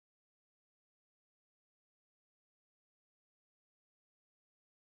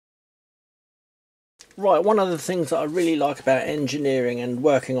Right, one of the things that I really like about engineering and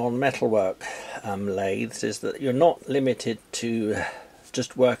working on metalwork lathes is that you're not limited to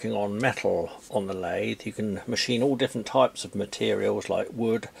just working on metal on the lathe. You can machine all different types of materials like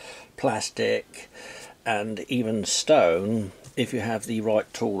wood, plastic and even stone if you have the right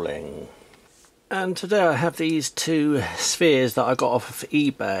tooling. And today I have these two spheres that I got off of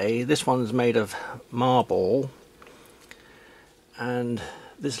eBay. This one's made of marble and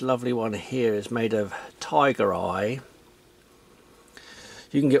this lovely one here is made of tiger eye.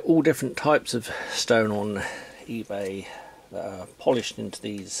 You can get all different types of stone on eBay that are polished into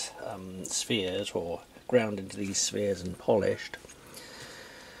these spheres, or ground into these spheres and polished.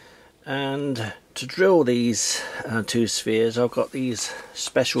 And to drill these two spheres, I've got these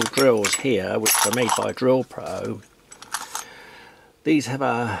special drills here which are made by Drill Pro. These have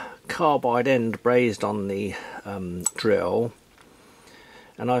a carbide end brazed on the drill,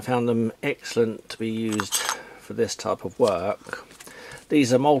 and I found them excellent to be used for this type of work.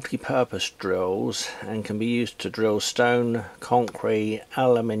 These are multi-purpose drills and can be used to drill stone, concrete,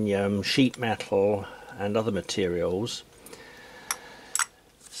 aluminium, sheet metal and other materials.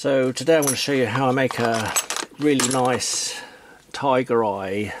 So today I'm going to show you how I make a really nice tiger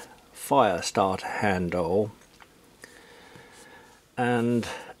eye fire starter handle, and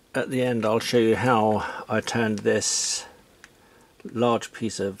at the end I'll show you how I turned this large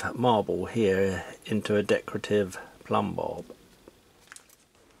piece of marble here into a decorative plumb bob.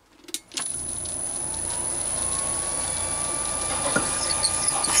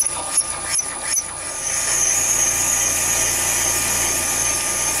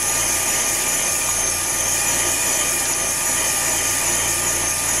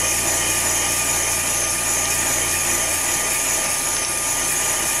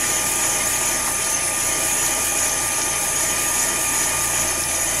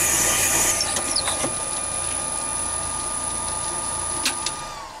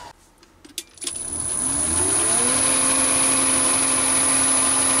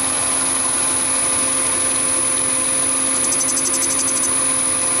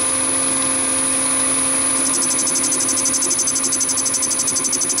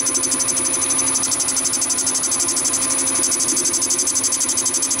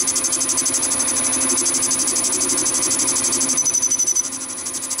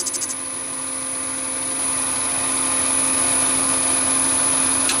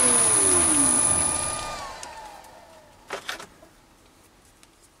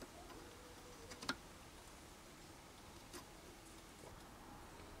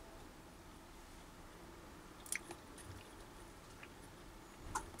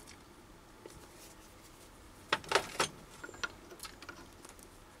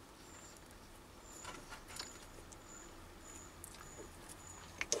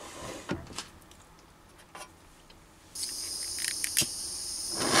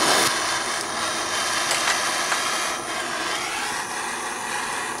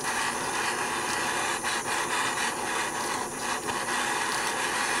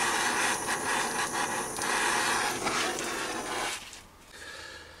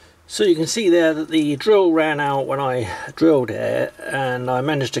 So you can see there that the drill ran out when I drilled it, and I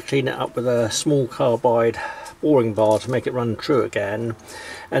managed to clean it up with a small carbide boring bar to make it run true again.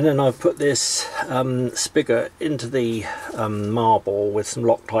 And then I've put this spigot into the marble with some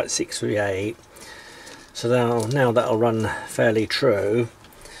Loctite 638, so now that'll run fairly true.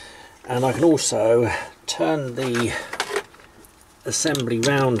 And I can also turn the assembly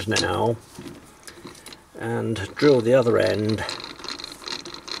round now and drill the other end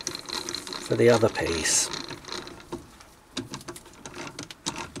for the other piece.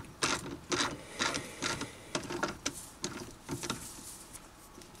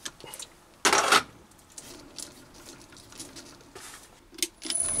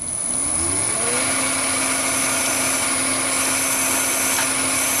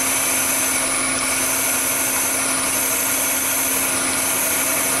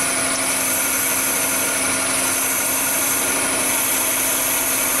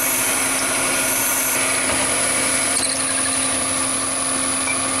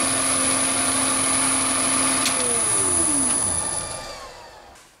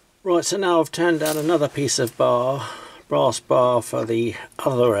 Right, so now I've turned down another piece of brass bar for the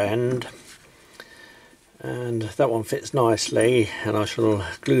other end, and that one fits nicely, and I shall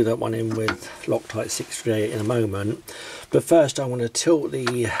glue that one in with Loctite 638 in a moment. But first I want to tilt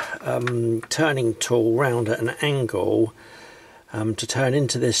the turning tool round at an angle to turn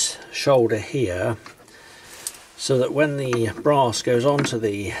into this shoulder here, so that when the brass goes onto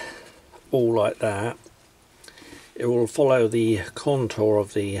the ball like that, it will follow the contour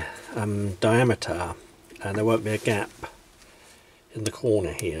of the diameter. and there won't be a gap in the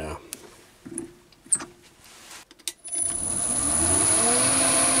corner here.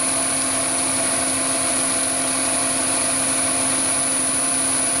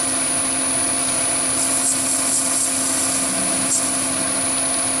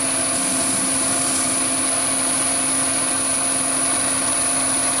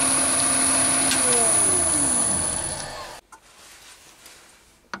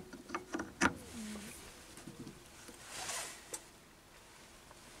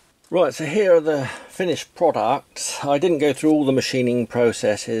 Right, so here are the finished products. I didn't go through all the machining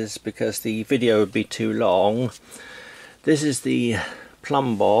processes because the video would be too long. This is the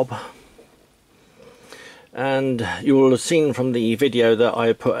plumb bob, and you will have seen from the video that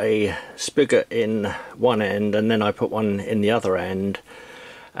I put a spigot in one end and then I put one in the other end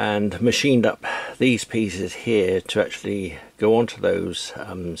and machined up these pieces here to actually go onto those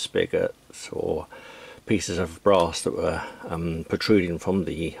spigots or pieces of brass that were protruding from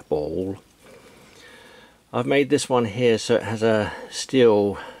the ball. I've made this one here so it has a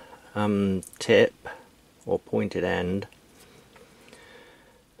steel tip or pointed end,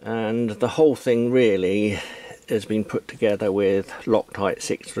 and the whole thing really has been put together with Loctite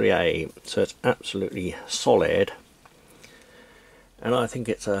 638, so it's absolutely solid, and I think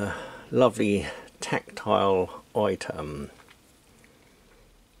it's a lovely tactile item.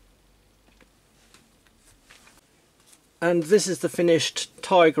 And this is the finished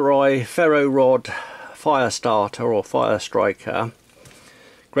Tiger Eye ferro rod fire starter or fire striker.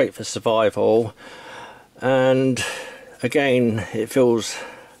 Great for survival, and again it feels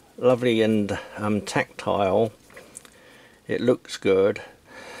lovely and tactile. It looks good.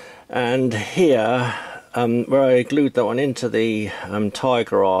 And here where I glued that one into the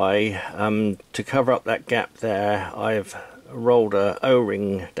Tiger Eye, to cover up that gap there, I've rolled a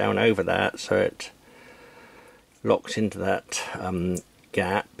O-ring down over that so it locks into that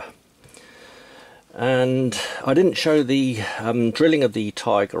gap. And I didn't show the drilling of the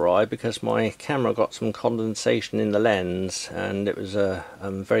Tiger Eye because my camera got some condensation in the lens and it was a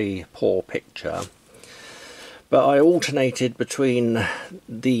very poor picture. But I alternated between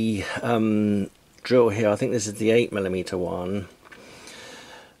the drill here. I think this is the 8mm one.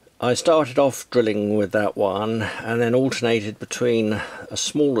 I started off drilling with that one and then alternated between a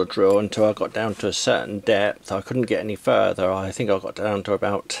smaller drill until I got down to a certain depth. I couldn't get any further. I think I got down to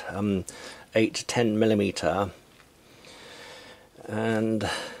about 8 to 10mm, and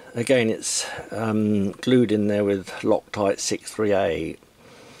again it's glued in there with Loctite 638.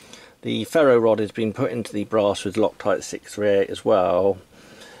 The ferro rod has been put into the brass with Loctite 638 as well,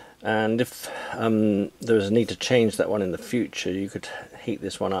 and if there was a need to change that one in the future, you could heat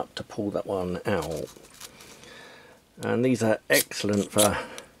this one up to pull that one out. And these are excellent for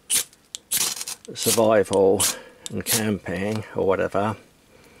survival and camping or whatever.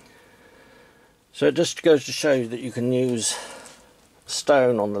 So it just goes to show you that you can use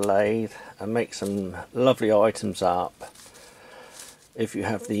stone on the lathe and make some lovely items up if you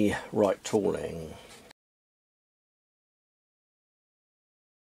have the right tooling.